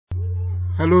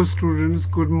Hello students,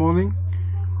 good morning.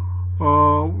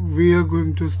 We are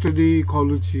going to study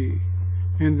ecology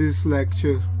in this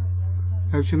lecture.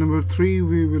 Lecture number 3,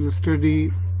 we will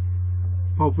study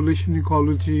population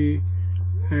ecology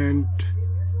and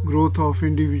growth of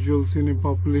individuals in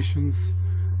populations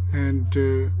and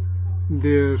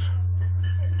their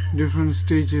different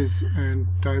stages and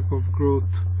type of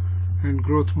growth and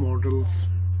growth models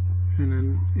in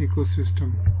an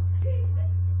ecosystem.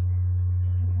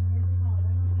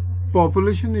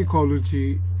 Population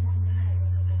ecology.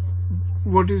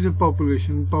 What is a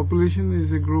population? Population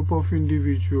is a group of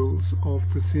individuals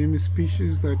of the same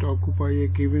species that occupy a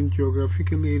given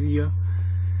geographical area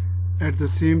at the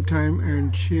same time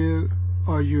and share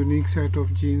a unique set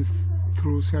of genes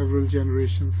through several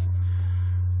generations.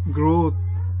 Growth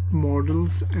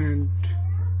models and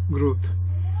growth.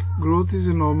 Growth is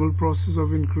a normal process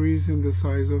of increase in the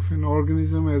size of an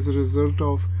organism as a result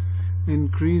of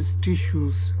increased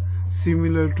tissues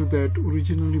similar to that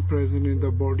originally present in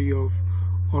the body of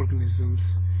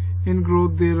organisms. In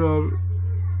growth there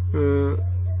are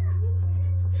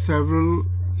several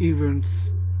events,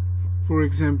 for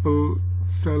example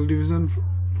cell division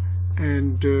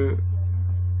and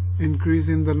increase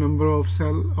in the number of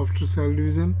cells after cell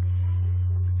division,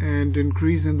 and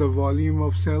increase in the volume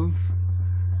of cells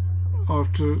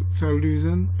after cell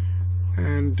division,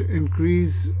 and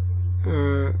increase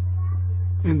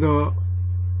in the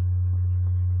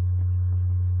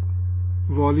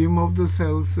volume of the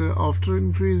cells after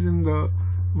increase in the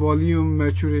volume.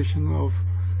 Maturation of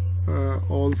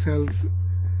all cells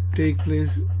take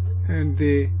place and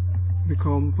they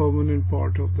become permanent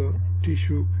part of the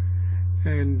tissue.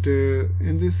 And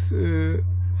in this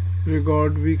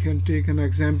regard we can take an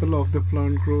example of the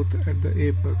plant growth at the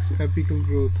apex, apical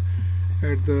growth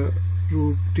at the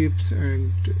root tips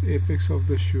and apex of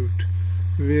the shoot,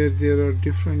 where there are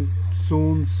different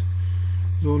zones: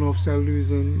 zone of cell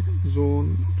division,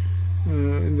 zone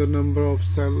in the number of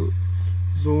cell,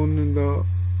 zone in the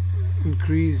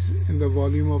increase in the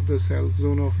volume of the cells,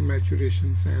 zone of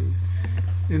maturations. And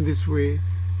in this way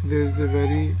there is a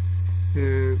very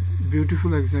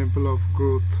beautiful example of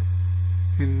growth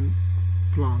in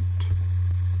plant.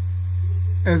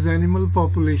 As animal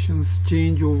populations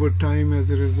change over time as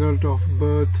a result of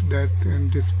birth, death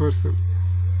and dispersal.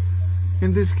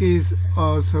 In this case,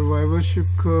 a survivorship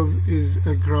curve is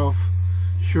a graph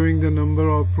showing the number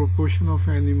or proportion of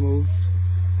animals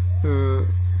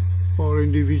or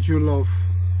individual of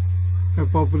a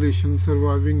population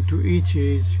surviving to each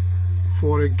age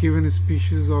for a given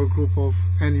species or group of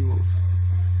animals.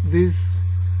 This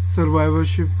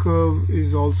survivorship curve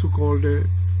is also called a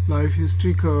life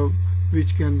history curve,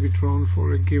 which can be drawn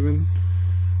for a given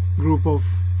group of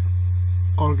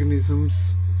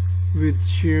organisms with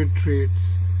shared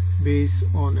traits based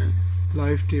on a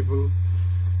life table.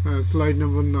 Slide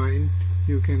number 9,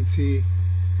 you can see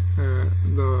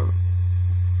the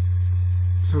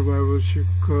survivorship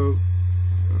curve,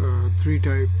 3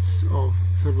 types of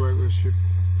survivorship: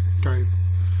 type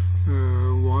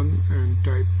 1 and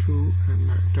type 2 and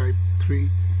type 3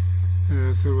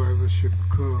 survivorship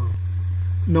curve.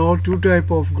 Now 2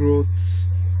 type of growths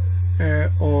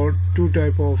or 2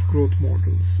 type of growth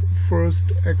models. First,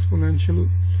 exponential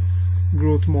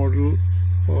growth model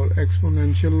or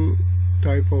exponential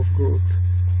type of growth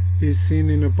is seen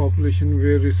in a population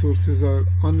where resources are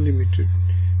unlimited.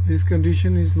 This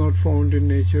condition is not found in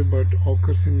nature but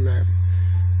occurs in lab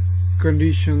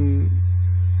condition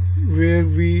where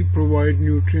we provide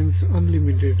nutrients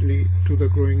unlimitedly to the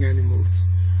growing animals.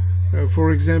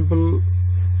 For example,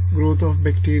 growth of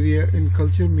bacteria in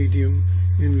culture medium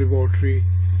in laboratory,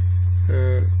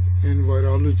 in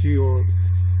virology or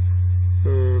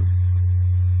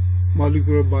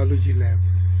molecular biology lab.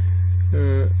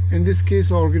 In this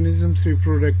case, organism's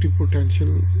reproductive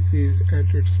potential is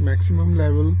at its maximum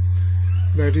level.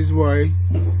 That is why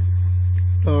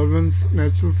Darwin's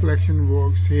natural selection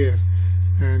works here,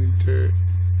 and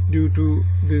due to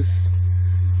this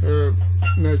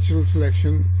natural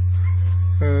selection,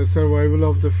 survival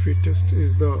of the fittest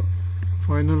is the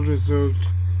final result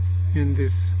in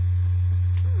this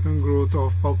growth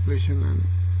of population and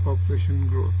population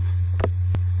growth.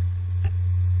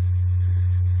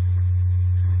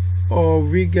 Or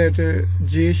we get a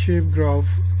J-shaped graph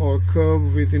or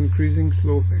curve with increasing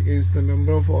slope against the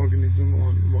number of organisms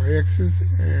on y-axis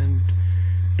and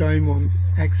time on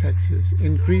x-axis.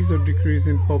 Increase or decrease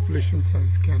in population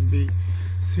size can be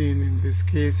seen in this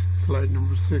case. Slide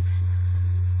number 6.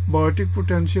 Biotic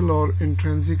potential or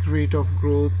intrinsic rate of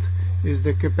growth is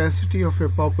the capacity of a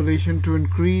population to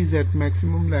increase at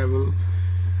maximum level,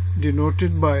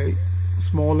 denoted by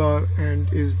small r,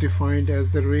 and is defined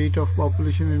as the rate of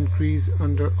population increase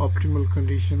under optimal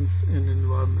conditions in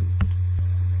environment.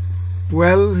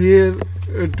 Well, here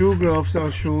two graphs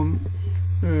are shown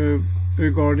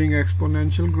regarding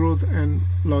exponential growth and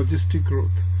logistic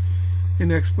growth. In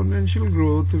exponential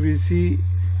growth, we see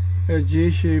a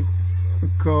J-shaped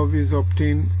curve is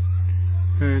obtained,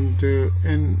 and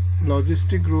in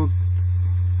logistic growth,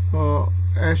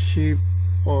 S-shaped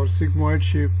or sigmoid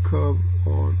shaped curve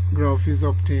or graph is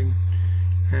obtained.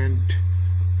 And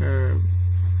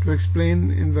to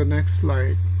explain in the next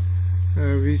slide,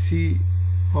 we see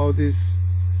how this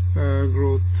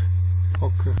growth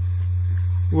occurs.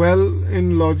 Well,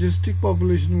 in logistic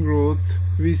population growth,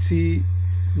 we see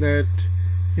that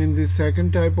in the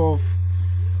second type of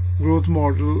growth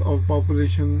model of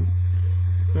population,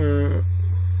 there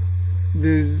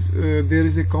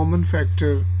is a common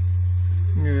factor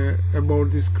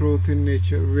about this growth in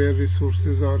nature, where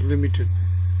resources are limited.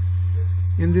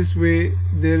 In this way,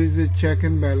 there is a check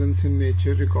and balance in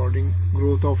nature regarding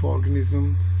growth of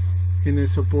organism in a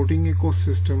supporting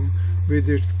ecosystem with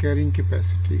its carrying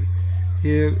capacity.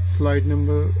 Here, slide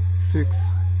number 6,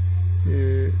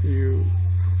 you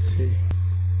see.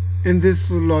 In this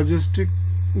logistic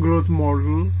growth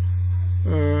model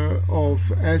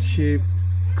of S-shaped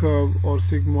curve or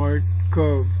sigmoid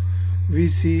curve, we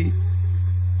see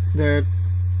that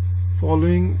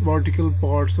following vertical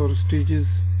parts or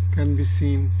stages can be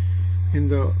seen in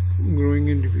the growing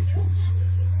individuals.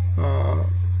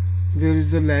 There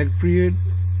is a lag period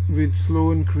with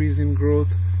slow increase in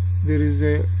growth. There is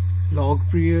a log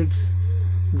periods,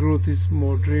 growth is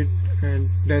moderate, and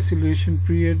deceleration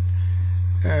period,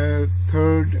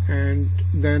 third, and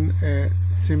then a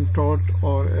asymptote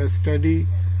or a steady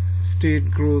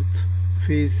state growth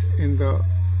phase in the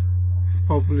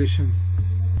population.